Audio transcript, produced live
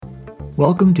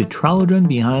Welcome to Trollodron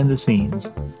Behind the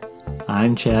Scenes.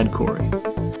 I'm Chad Corey.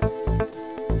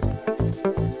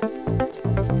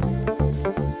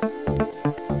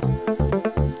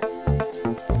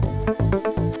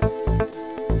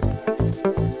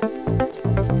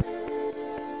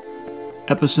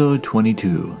 Episode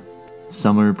 22,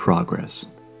 Summer Progress.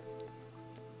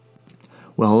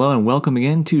 Well, hello and welcome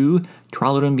again to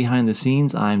Trollodron Behind the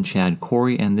Scenes. I'm Chad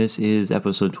Corey, and this is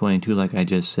episode 22. Like I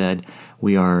just said,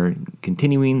 we are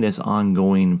continuing this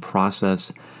ongoing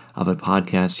process of a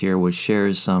podcast here, which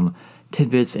shares some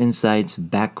tidbits, insights,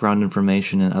 background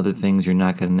information, and other things you're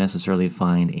not going to necessarily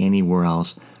find anywhere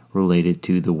else related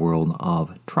to the world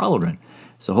of Trollodron.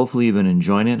 So hopefully you've been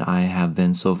enjoying it. I have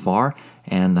been so far,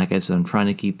 and like I said, I'm trying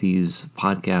to keep these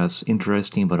podcasts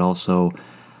interesting, but also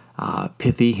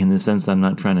pithy in the sense that I'm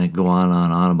not trying to go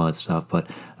on about stuff. But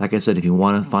like I said, if you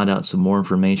want to find out some more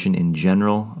information in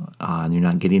general, and you're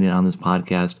not getting it on this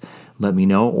podcast, let me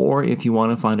know. Or if you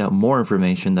want to find out more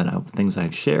information things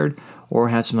I've shared, or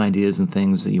have some ideas and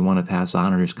things that you want to pass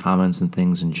on, or just comments and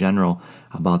things in general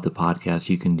about the podcast,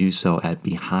 you can do so at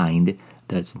Behind.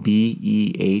 That's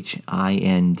BEHIND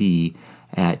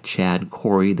at Chad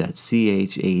Corey. That's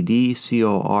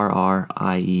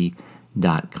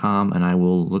ChadCorrie.com, and I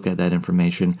will look at that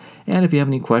information. And if you have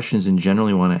any questions in general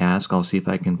you want to ask, I'll see if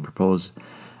I can propose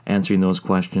answering those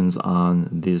questions on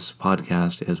this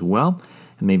podcast as well.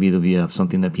 And maybe there'll be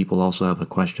something that people also have a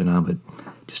question on, but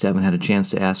just haven't had a chance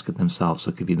to ask it themselves,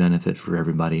 so it could be benefit for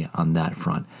everybody on that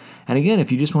front. And again,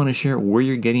 if you just want to share where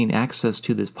you're getting access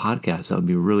to this podcast, that would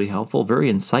be really helpful, very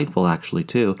insightful actually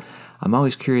too. I'm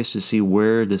always curious to see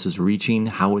where this is reaching,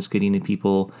 how it's getting to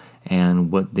people,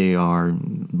 and what they are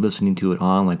listening to it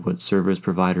on, like what service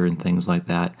provider and things like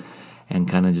that, and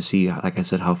kind of to see, like I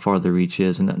said, how far the reach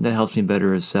is. And that helps me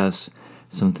better assess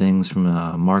some things from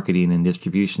a marketing and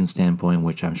distribution standpoint,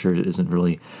 which I'm sure isn't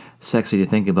really sexy to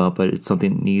think about, but it's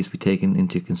something that needs to be taken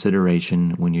into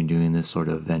consideration when you're doing this sort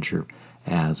of venture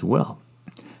as well.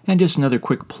 And just another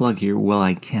quick plug here, while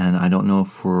I can. I don't know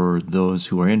for those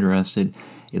who are interested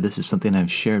if this is something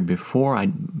I've shared before. I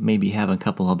maybe have a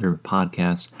couple other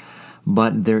podcasts,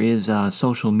 but there is a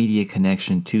social media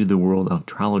connection to the world of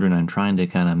Trollodron I'm trying to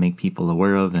kind of make people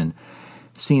aware of, and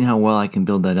seeing how well I can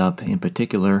build that up. In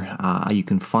particular, you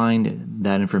can find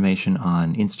that information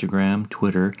on Instagram,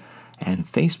 Twitter, and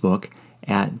Facebook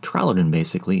at Trollodron.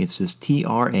 Basically, it's just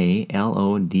TRALODREN.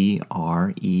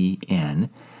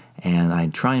 And I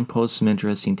try and post some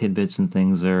interesting tidbits and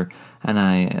things there, and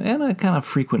on a kind of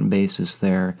frequent basis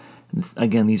there.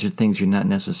 Again, these are things you're not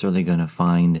necessarily going to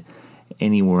find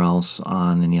anywhere else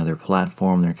on any other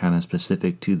platform. They're kind of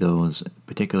specific to those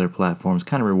particular platforms,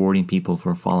 kind of rewarding people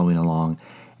for following along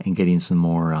and getting some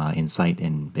more insight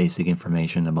and basic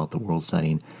information about the world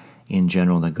setting in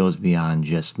general that goes beyond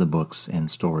just the books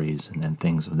and stories and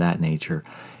things of that nature.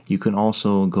 You can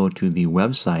also go to the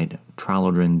website,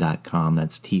 Trollodron.com.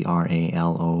 That's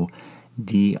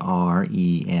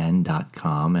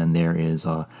TRALODREN.com, and there is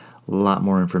a lot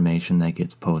more information that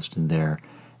gets posted there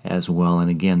as well. And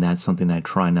again, that's something I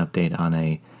try and update on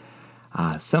a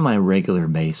semi-regular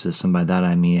basis. And by that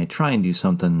I mean I try and do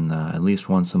something at least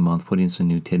once a month, putting some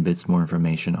new tidbits, more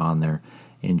information on there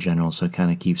in general, so it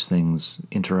kind of keeps things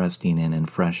interesting and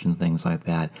fresh and things like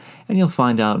that. And you'll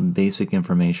find out basic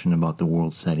information about the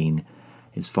world setting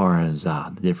as far as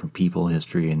the different people,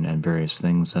 history, and various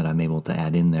things that I'm able to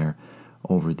add in there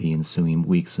over the ensuing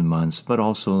weeks and months. But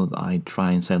also I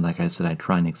try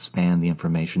and expand the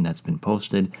information that's been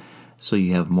posted, so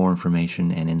you have more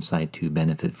information and insight to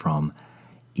benefit from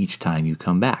each time you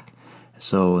come back.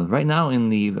 So right now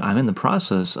I'm in the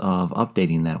process of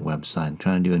updating that website. I'm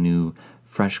trying to do a new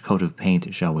fresh coat of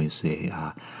paint, shall we say.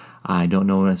 I don't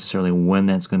know necessarily when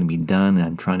that's going to be done.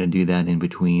 I'm trying to do that in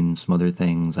between some other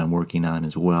things I'm working on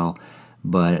as well,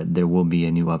 but there will be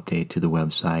a new update to the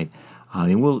website.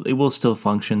 It will still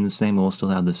function the same. It will still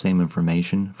have the same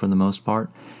information for the most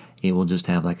part. It will just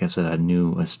have, like I said, a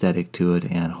new aesthetic to it,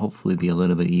 and hopefully be a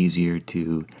little bit easier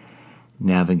to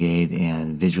navigate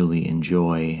and visually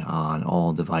enjoy on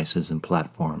all devices and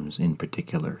platforms in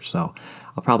particular. So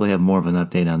I'll probably have more of an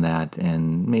update on that,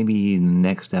 and maybe the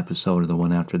next episode or the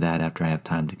one after that, after I have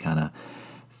time to kind of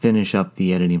finish up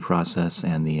the editing process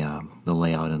and the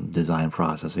layout and design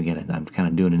process. Again, I'm kind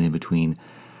of doing it in between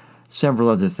several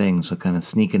other things, so kind of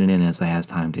sneaking it in as I have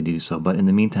time to do so. But in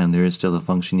the meantime, there is still a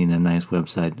functioning and nice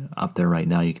website up there right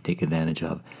now you can take advantage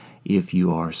of if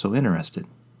you are so interested.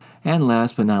 And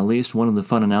last but not least, one of the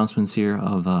fun announcements here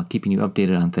of keeping you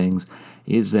updated on things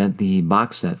is that the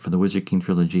box set for the Wizard King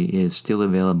Trilogy is still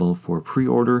available for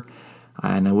pre-order.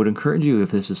 And I would encourage you,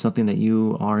 if this is something that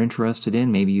you are interested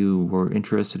in, maybe you were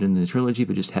interested in the trilogy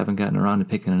but just haven't gotten around to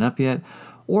picking it up yet,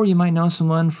 or you might know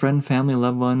someone, friend, family,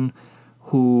 loved one,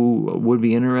 who would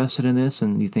be interested in this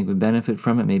and you think would benefit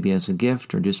from it, maybe as a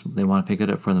gift or just they want to pick it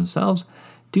up for themselves,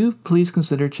 do please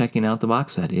consider checking out the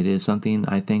box set. It is something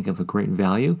I think of a great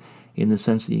value in the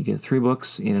sense that you get 3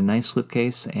 books in a nice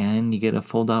slipcase and you get a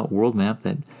fold-out world map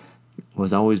that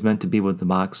was always meant to be with the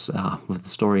box, with the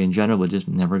story in general, but just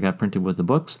never got printed with the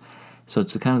books. So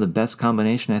it's kind of the best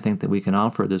combination I think that we can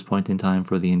offer at this point in time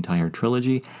for the entire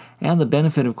trilogy. And the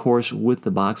benefit, of course, with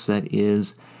the box set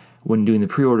is when doing the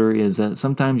pre-order is that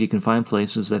sometimes you can find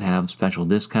places that have special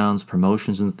discounts,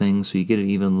 promotions and things, so you get it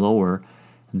even lower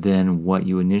than what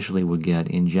you initially would get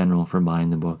in general for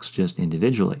buying the books just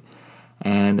individually.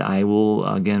 And I will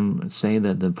again say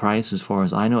that the price, as far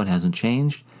as I know, it hasn't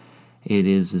changed. It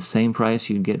is the same price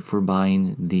you'd get for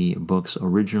buying the books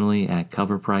originally at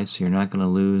cover price, so you're not going to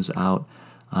lose out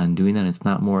on doing that. It's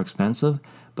not more expensive.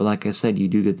 But like I said, you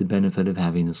do get the benefit of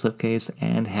having the slipcase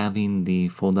and having the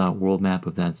fold-out world map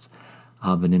if that's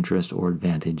of an interest or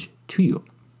advantage to you.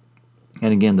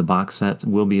 And again, the box sets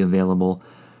will be available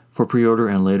for pre-order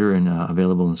and later and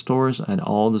available in stores at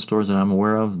all the stores that I'm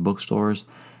aware of, bookstores,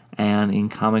 and in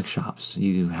comic shops.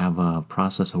 You have a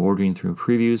process of ordering through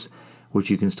previews, which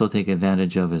you can still take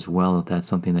advantage of as well if that's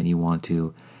something that you want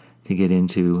to get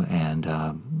into and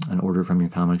order from your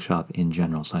comic shop in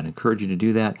general. So I'd encourage you to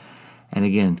do that. And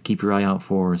again, keep your eye out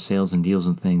for sales and deals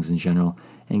and things in general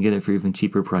and get it for even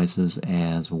cheaper prices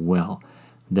as well.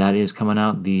 That is coming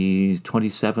out the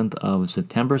 27th of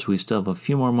September, so we still have a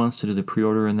few more months to do the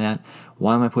pre-order in that.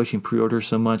 Why am I pushing pre-order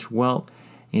so much? Well,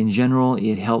 in general,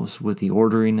 it helps with the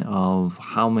ordering of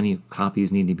how many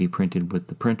copies need to be printed with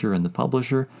the printer and the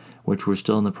publisher, which we're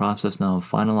still in the process now of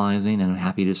finalizing, and I'm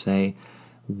happy to say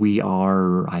we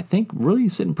are, I think, really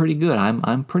sitting pretty good.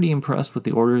 I'm pretty impressed with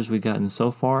the orders we've gotten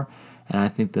so far, and I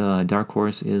think the Dark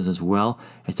Horse is as well.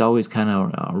 It's always kind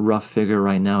of a rough figure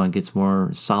right now. It gets more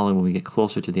solid when we get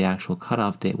closer to the actual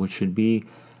cutoff date, which should be,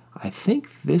 I think,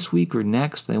 this week or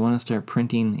next. They want to start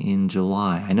printing in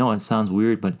July. I know it sounds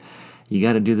weird, but you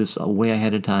got to do this way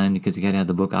ahead of time because you got to have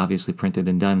the book obviously printed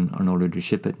and done in order to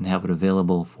ship it and have it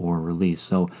available for release.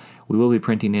 So we will be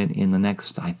printing it in the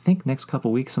next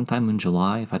couple weeks, sometime in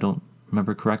July, if I don't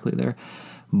remember correctly there.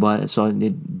 But so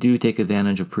do take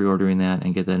advantage of pre-ordering that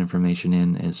and get that information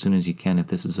in as soon as you can if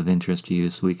this is of interest to you,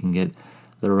 so we can get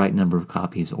the right number of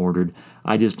copies ordered.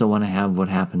 I just don't want to have what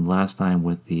happened last time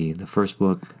with the first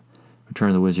book, Return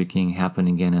of the Wizard King, happen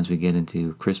again as we get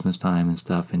into Christmas time and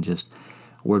stuff, and just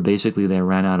where basically they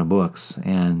ran out of books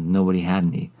and nobody had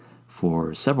any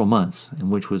for several months, and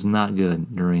which was not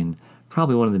good during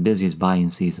probably one of the busiest buying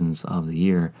seasons of the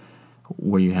year,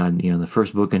 where you had the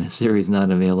first book in a series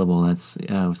not available. That's it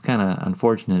was kind of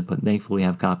unfortunate, but thankfully we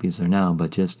have copies there now.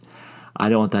 But just I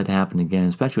don't want that to happen again,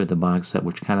 especially with the box set,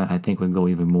 which kind of I think would go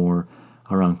even more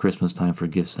around Christmas time for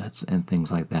gift sets and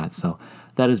things like that. So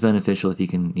that is beneficial if you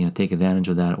can take advantage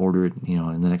of that, order it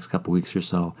in the next couple weeks or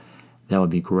so. That would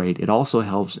be great. It also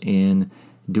helps in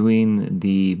doing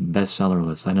the bestseller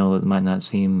list. I know it might not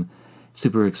seem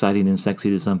super exciting and sexy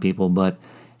to some people, but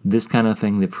this kind of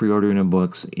thing, the pre-ordering of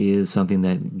books, is something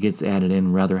that gets added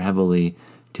in rather heavily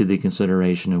to the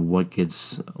consideration of what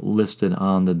gets listed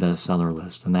on the bestseller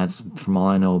list. And that's, from all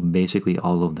I know, basically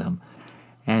all of them.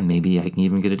 And maybe I can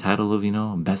even get a title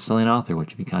of, best-selling author, which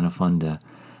would be kind of fun to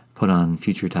put on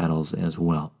future titles as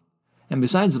well. And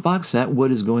besides the box set,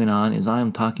 what is going on is I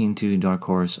am talking to Dark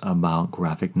Horse about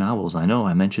graphic novels. I know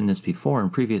I mentioned this before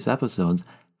in previous episodes,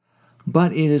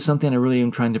 but it is something I really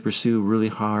am trying to pursue really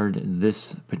hard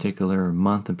this particular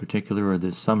month in particular, or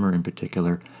this summer in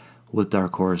particular, with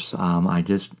Dark Horse. I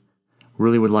just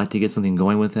really would like to get something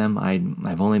going with them.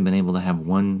 I've only been able to have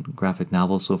one graphic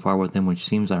novel so far with them, which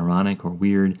seems ironic or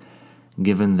weird,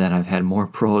 given that I've had more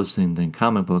prose than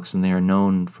comic books, and they are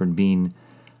known for being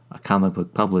a comic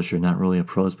book publisher, not really a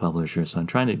prose publisher. So I'm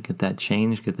trying to get that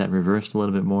changed, get that reversed a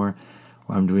little bit more,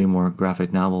 where I'm doing more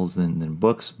graphic novels than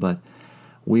books, but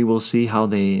we will see how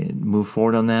they move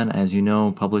forward on that. As you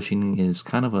know, publishing is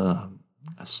kind of a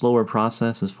slower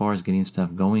process as far as getting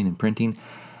stuff going and printing.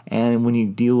 And when you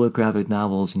deal with graphic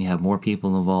novels and you have more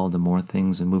people involved and more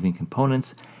things and moving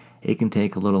components, it can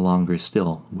take a little longer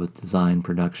still with design,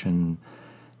 production,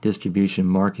 distribution,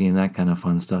 marketing, that kind of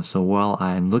fun stuff. So while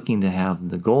I'm looking to have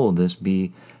the goal of this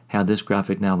be have this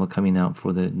graphic novel coming out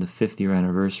for the 5th year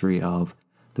anniversary of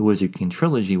the Wizard King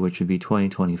trilogy, which would be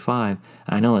 2025.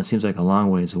 I know that seems like a long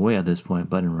ways away at this point,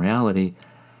 but in reality,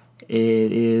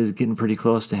 it is getting pretty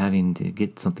close to having to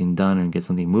get something done and get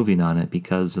something moving on it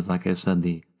because of, like I said,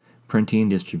 the printing,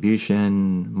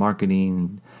 distribution,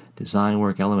 marketing, design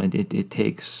work element, it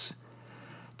takes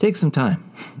some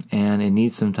time, and it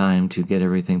needs some time to get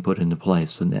everything put into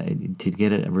place. So to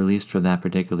get it released for that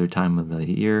particular time of the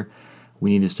year,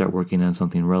 we need to start working on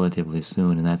something relatively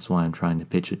soon, and that's why I'm trying to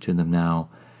pitch it to them now,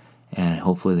 and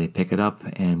hopefully they pick it up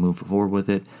and move forward with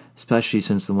it, especially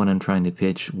since the one I'm trying to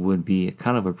pitch would be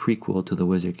kind of a prequel to the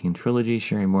Wizard King trilogy,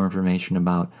 sharing more information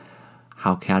about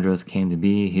how Kadrith came to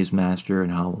be his master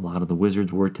and how a lot of the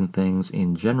wizards worked in things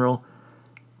in general,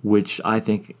 which I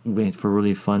think made for a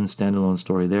really fun standalone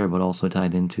story there, but also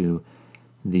tied into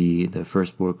the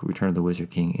first book, Return of the Wizard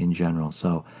King, in general.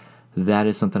 So that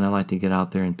is something I like to get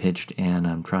out there and pitched, and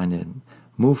I'm trying to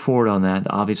move forward on that.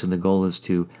 Obviously, the goal is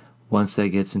to, once that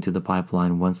gets into the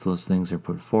pipeline, once those things are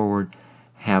put forward,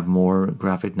 have more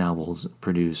graphic novels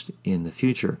produced in the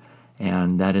future.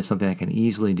 And that is something I can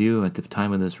easily do. At the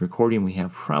time of this recording, we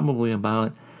have probably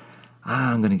about,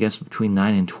 I'm going to guess, between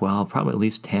 9 and 12, probably at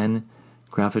least 10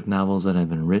 graphic novels that have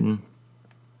been written.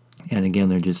 And again,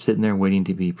 they're just sitting there waiting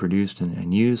to be produced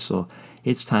and used. So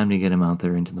it's time to get them out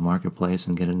there into the marketplace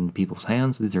and get it into people's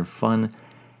hands. These are fun,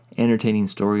 entertaining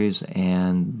stories,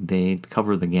 and they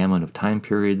cover the gamut of time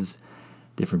periods,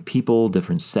 different people,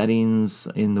 different settings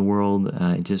in the world,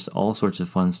 just all sorts of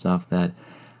fun stuff that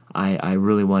I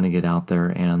really want to get out there,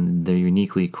 and they're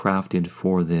uniquely crafted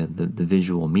for the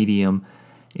visual medium,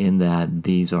 in that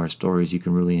these are stories you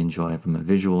can really enjoy from a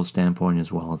visual standpoint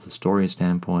as well as a story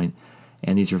standpoint.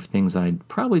 And these are things that I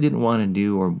probably didn't want to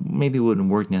do, or maybe wouldn't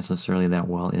work necessarily that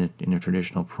well in a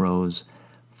traditional prose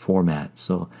format.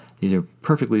 So these are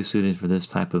perfectly suited for this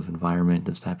type of environment,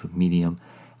 this type of medium.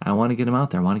 I want to get them out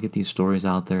there. I want to get these stories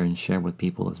out there and share with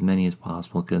people as many as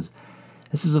possible, because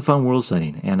this is a fun world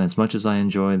setting. And as much as I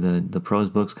enjoy the prose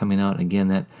books coming out, again,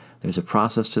 that there's a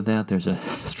process to that, there's a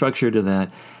structure to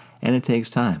that, and it takes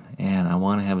time. And I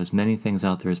want to have as many things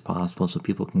out there as possible so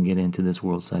people can get into this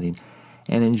world setting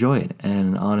and enjoy it,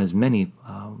 and on as many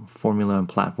formula and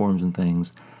platforms and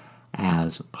things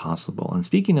as possible. And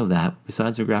speaking of that,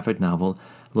 besides the graphic novel,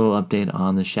 a little update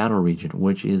on the Shadow Region,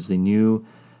 which is the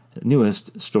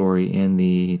newest story in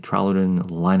the Trallerton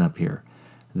lineup here.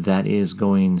 That is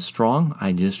going strong.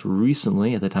 I just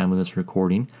recently, at the time of this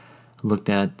recording, looked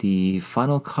at the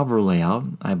final cover layout,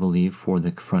 I believe, for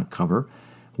the front cover,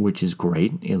 which is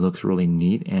great. It looks really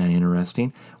neat and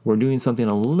interesting. We're doing something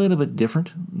a little bit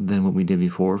different than what we did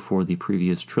before for the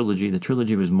previous trilogy. The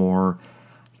trilogy was more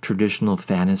traditional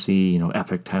fantasy,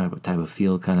 epic type of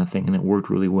feel kind of thing, and it worked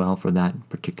really well for that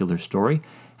particular story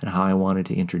and how I wanted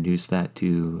to introduce that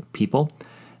to people.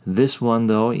 This one,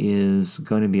 though, is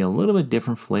going to be a little bit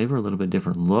different flavor, a little bit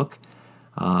different look.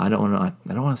 I don't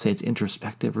want to say it's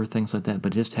introspective or things like that,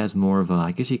 but it just has more of a,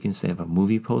 I guess you can say, of a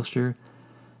movie poster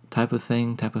type of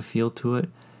thing, type of feel to it.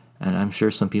 And I'm sure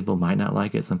some people might not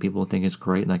like it. Some people think it's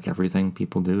great, like everything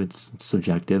people do. It's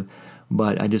subjective.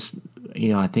 But I just,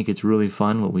 I think it's really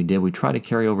fun what we did. We try to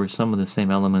carry over some of the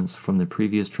same elements from the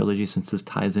previous trilogy, since this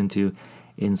ties into,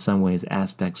 in some ways,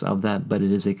 aspects of that. But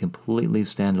it is a completely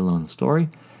standalone story.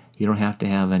 You don't have to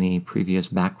have any previous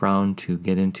background to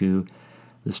get into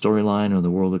the storyline or the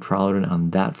world of Trallerton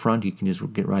on that front. You can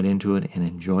just get right into it and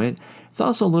enjoy it. It's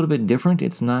also a little bit different.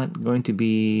 It's not going to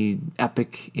be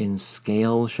epic in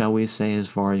scale, shall we say, as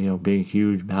far as, big,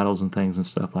 huge battles and things and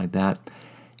stuff like that.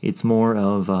 It's more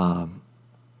of,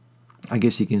 I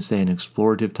guess you can say, an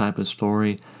explorative type of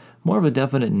story, more of a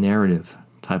definite narrative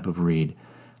type of read.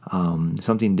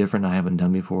 Something different I haven't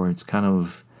done before. It's kind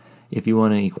of, if you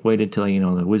want to equate it to,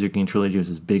 the Wizard King trilogy was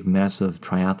this big mess of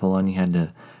triathlon. You had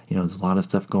to, there's a lot of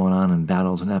stuff going on and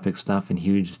battles and epic stuff and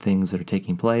huge things that are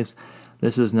taking place.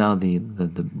 This is now the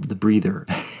breather,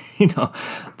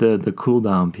 the cool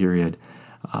down period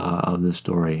of the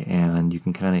story, and you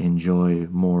can kind of enjoy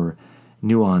more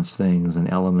nuanced things and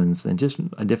elements and just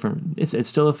a different. It's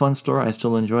still a fun story. I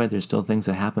still enjoy it. There's still things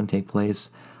that happen, take place.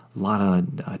 A lot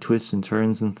of twists and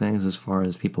turns and things as far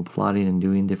as people plotting and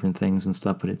doing different things and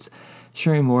stuff. But it's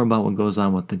sharing more about what goes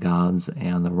on with the gods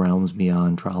and the realms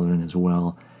beyond Trallerton as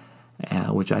well.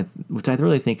 Which I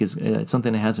really think is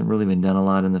something that hasn't really been done a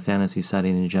lot in the fantasy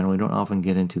setting in general. We don't often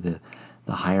get into the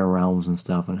higher realms and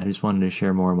stuff, and I just wanted to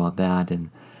share more about that and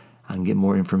get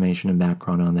more information and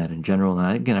background on that in general.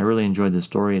 And I really enjoyed the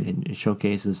story. It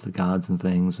showcases the gods and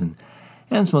things and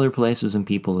some other places and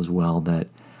people as well that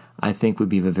I think would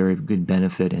be of a very good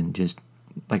benefit, and just,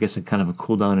 like I said, kind of a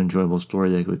cool down, enjoyable story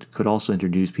that could also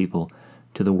introduce people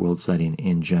to the world setting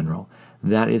in general.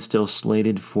 That is still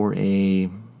slated for I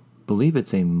believe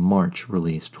it's a March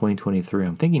release, 2023.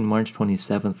 I'm thinking March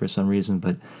 27th for some reason,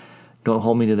 but don't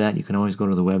hold me to that. You can always go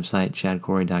to the website,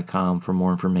 chadcorey.com, for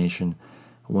more information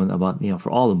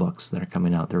for all the books that are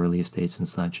coming out, their release dates and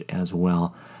such as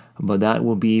well. But that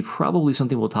will be probably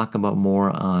something we'll talk about more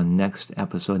on next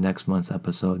month's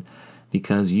episode,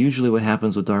 because usually what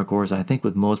happens with Dark Horse, I think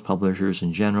with most publishers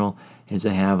in general, is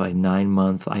they have a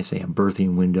 9-month, a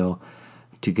birthing window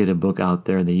to get a book out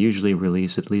there. They usually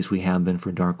release, at least we have been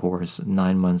for Dark Horse,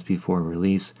 9 months before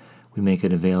release. We make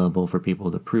it available for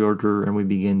people to pre-order, and we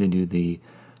begin to do the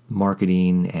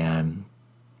marketing and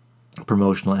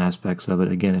promotional aspects of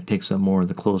it. Again, it picks up more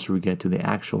the closer we get to the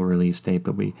actual release date,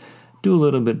 but we do a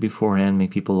little bit beforehand,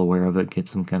 make people aware of it, get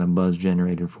some kind of buzz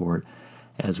generated for it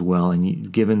as well.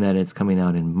 And given that it's coming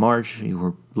out in March,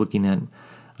 we're looking at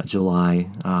a July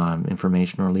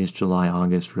information, or at least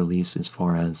July-August release as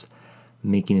far as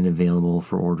making it available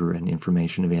for order and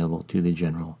information available to the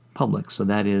general public. So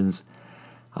that is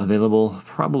available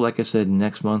probably, like I said,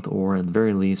 next month, or at the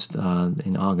very least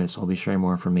in August. I'll be sharing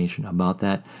more information about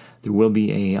that. There will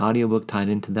be an audiobook tied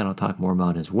into that I'll talk more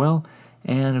about as well,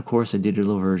 and of course a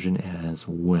digital version as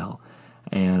well.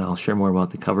 And I'll share more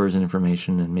about the covers and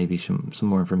information, and maybe some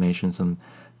more information, some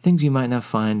things you might not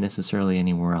find necessarily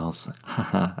anywhere else,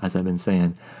 as I've been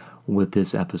saying with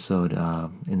this episode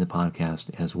in the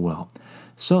podcast as well.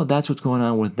 So that's what's going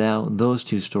on with those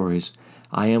two stories.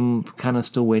 I am kind of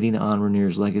still waiting on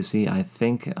Rainier's Legacy. I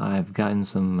think I've gotten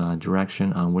some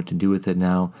direction on what to do with it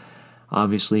now.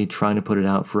 Obviously, trying to put it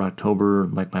out for October,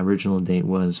 like my original date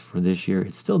was for this year,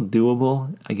 it's still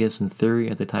doable, I guess, in theory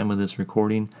at the time of this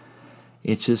recording.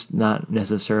 It's just not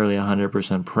necessarily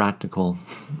 100% practical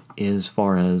as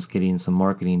far as getting some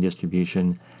marketing,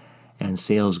 distribution, and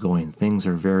sales going. Things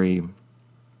are very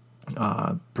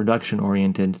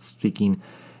production-oriented. Speaking,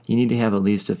 you need to have at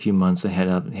least a few months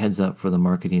heads up for the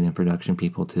marketing and production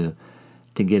people to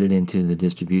get it into the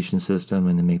distribution system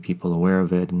and to make people aware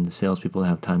of it, and the salespeople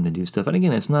have time to do stuff. And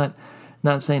again, it's not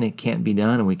saying it can't be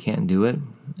done and we can't do it.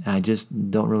 I just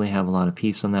don't really have a lot of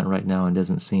peace on that right now. It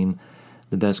doesn't seem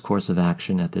the best course of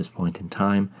action at this point in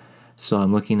time. So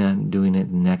I'm looking at doing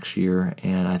it next year,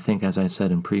 and I think, as I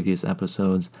said in previous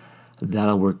episodes,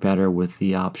 that'll work better with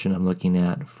the option I'm looking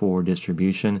at for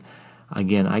distribution.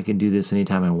 Again, I could do this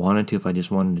anytime I wanted to if I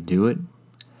just wanted to do it,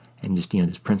 and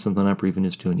just print something up, or even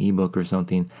just do an ebook or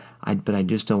something. But I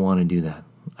just don't want to do that.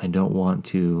 I don't want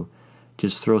to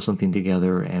just throw something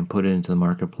together and put it into the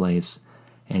marketplace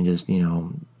and just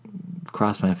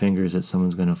cross my fingers that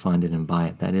someone's going to find it and buy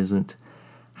it. That isn't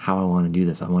how I want to do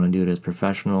this. I want to do it as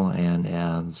professional and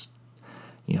as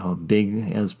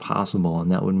big as possible,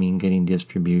 and that would mean getting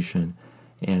distribution.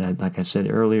 And like I said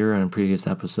earlier in previous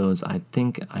episodes, I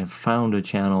think I've found a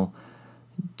channel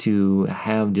to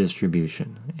have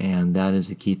distribution, and that is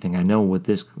the key thing. I know with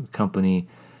this company,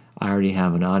 I already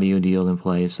have an audio deal in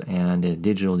place and a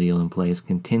digital deal in place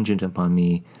contingent upon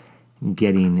me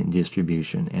getting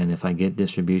distribution. And if I get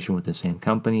distribution with the same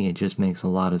company, it just makes a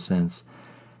lot of sense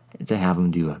to have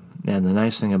them do it. And the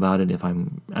nice thing about it, if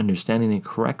I'm understanding it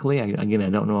correctly, I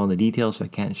don't know all the details, so I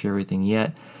can't share everything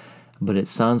yet, but it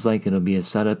sounds like it'll be a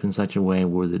setup in such a way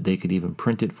where that they could even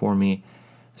print it for me,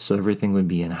 so everything would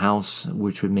be in-house,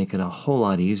 which would make it a whole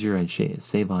lot easier. I'd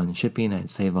save on shipping, I'd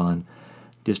save on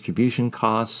distribution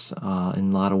costs in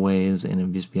a lot of ways, and it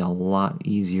would just be a lot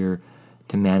easier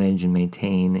to manage and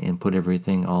maintain and put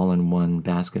everything all in one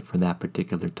basket for that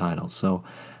particular title. So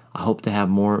I hope to have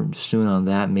more soon on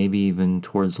that, maybe even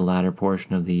towards the latter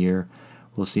portion of the year.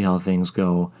 We'll see how things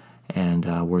go and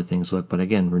where things look. But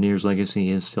again, Rainier's Legacy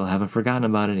is still, haven't forgotten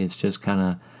about it. It's just kind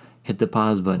of hit the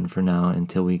pause button for now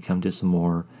until we come to some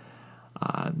more,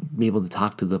 be able to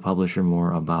talk to the publisher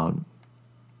more about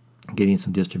getting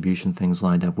some distribution things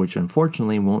lined up, which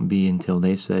unfortunately won't be until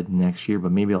they said next year,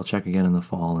 but maybe I'll check again in the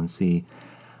fall and see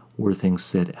where things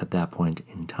sit at that point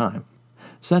in time.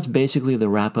 So that's basically the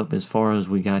wrap-up as far as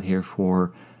we got here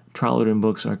for Trolloden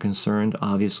books are concerned.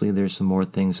 Obviously, there's some more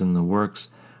things in the works.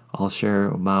 I'll share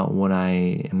about what I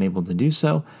am able to do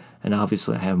so. And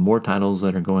obviously, I have more titles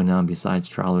that are going on besides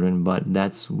Trolloden, but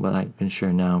that's what I can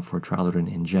share now for Trolloden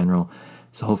in general.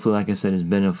 So hopefully, like I said, it's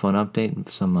been a fun update,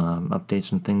 some updates,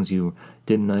 some things you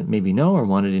didn't maybe know or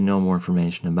wanted to know more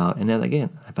information about. And then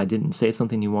again, if I didn't say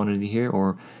something you wanted to hear,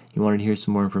 or you wanted to hear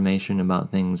some more information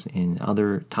about things in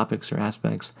other topics or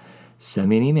aspects, send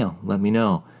me an email. Let me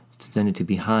know. Send it to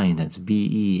behind, that's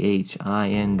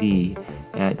BEHIND,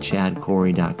 at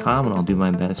chadcorey.com, and I'll do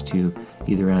my best to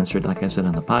either answer it, like I said,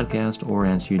 on the podcast, or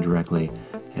answer you directly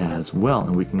as well,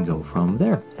 and we can go from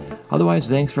there. Otherwise,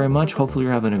 thanks very much. Hopefully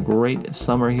you're having a great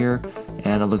summer here,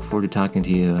 and I look forward to talking to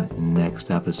you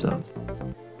next episode.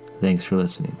 Thanks for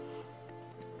listening.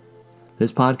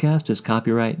 This podcast is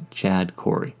copyright Chad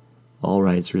Corey. All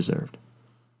rights reserved.